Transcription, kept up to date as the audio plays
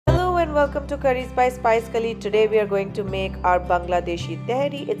and welcome to Curries by SpiceGali. Today we are going to make our Bangladeshi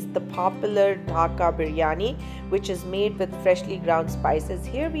Tehari. It's the popular Dhaka biryani which is made with freshly ground spices.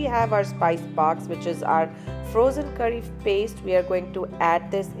 Here we have our spice box, which is our frozen curry paste. We are going to add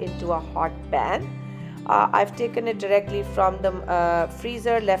this into a hot pan. I've taken it directly from the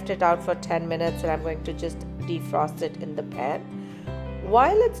freezer, left it out for 10 minutes, and I'm going to just defrost it in the pan.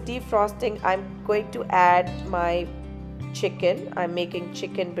 While it's defrosting, I'm going to add my chicken. I'm making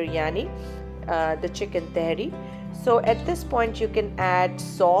chicken biryani, the chicken tehari. So at this point you can add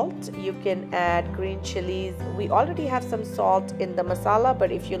salt, you can add green chilies. We already have some salt in the masala, but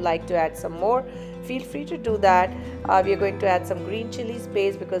if you like to add some more, feel free to do that. We are going to add some green chilies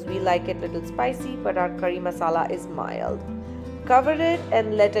paste because we like it a little spicy, but our curry masala is mild. Cover it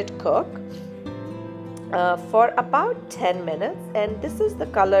and let it cook for about 10 minutes, and this is the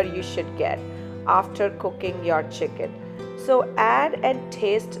color you should get after cooking your chicken. So add and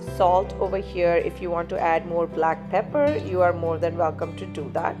taste salt over here. If you want to add more black pepper, you are more than welcome to do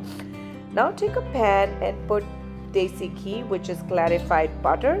that. Now take a pan and put desi ghee, which is clarified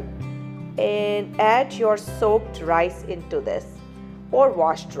butter, and add your soaked rice into this, or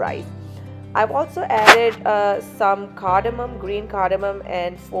washed rice. I've also added some cardamom, green cardamom,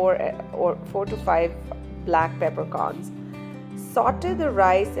 and 4 to 5 black peppercorns. Saute the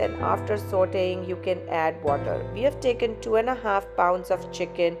rice, and after sauteing you can add water. We have taken 2.5 pounds of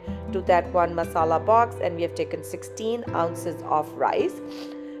chicken to that one masala box, and we have taken 16 ounces of rice.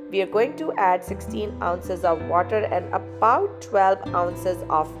 We are going to add 16 ounces of water and about 12 ounces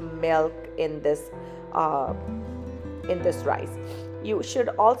of milk in this rice. You should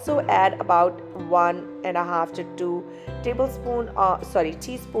also add about 1.5 to 2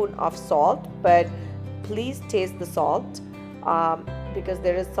 teaspoon of salt, but please taste the salt. Because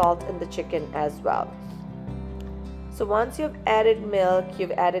there is salt in the chicken as well. So once you've added milk,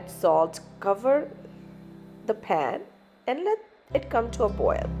 you've added salt, cover the pan and let it come to a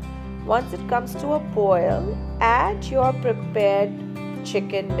boil. Once it comes to a boil, add your prepared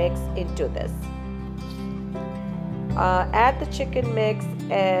chicken mix into this. Add the chicken mix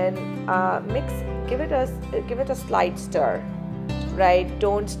and give it a slight stir. Right,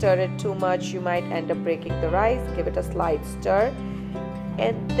 don't stir it too much, you might end up breaking the rice. Give it a slight stir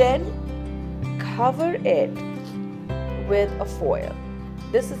and then cover it with a foil.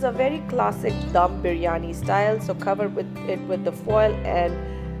 This is a very classic dum biryani style, so cover it with the foil and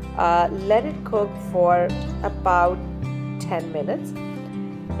let it cook for about 10 minutes.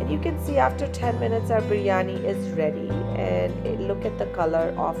 And you can see after 10 minutes our biryani is ready, and look at the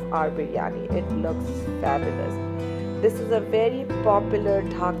color of our biryani. It looks fabulous. This is a very popular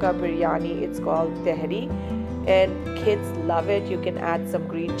Dhaka biryani. It's called Tehari, and kids love it. You can add some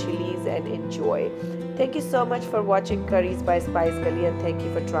green chilies and enjoy. Thank you so much for watching Curries by SpiceGali, and thank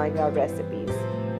you for trying our recipes.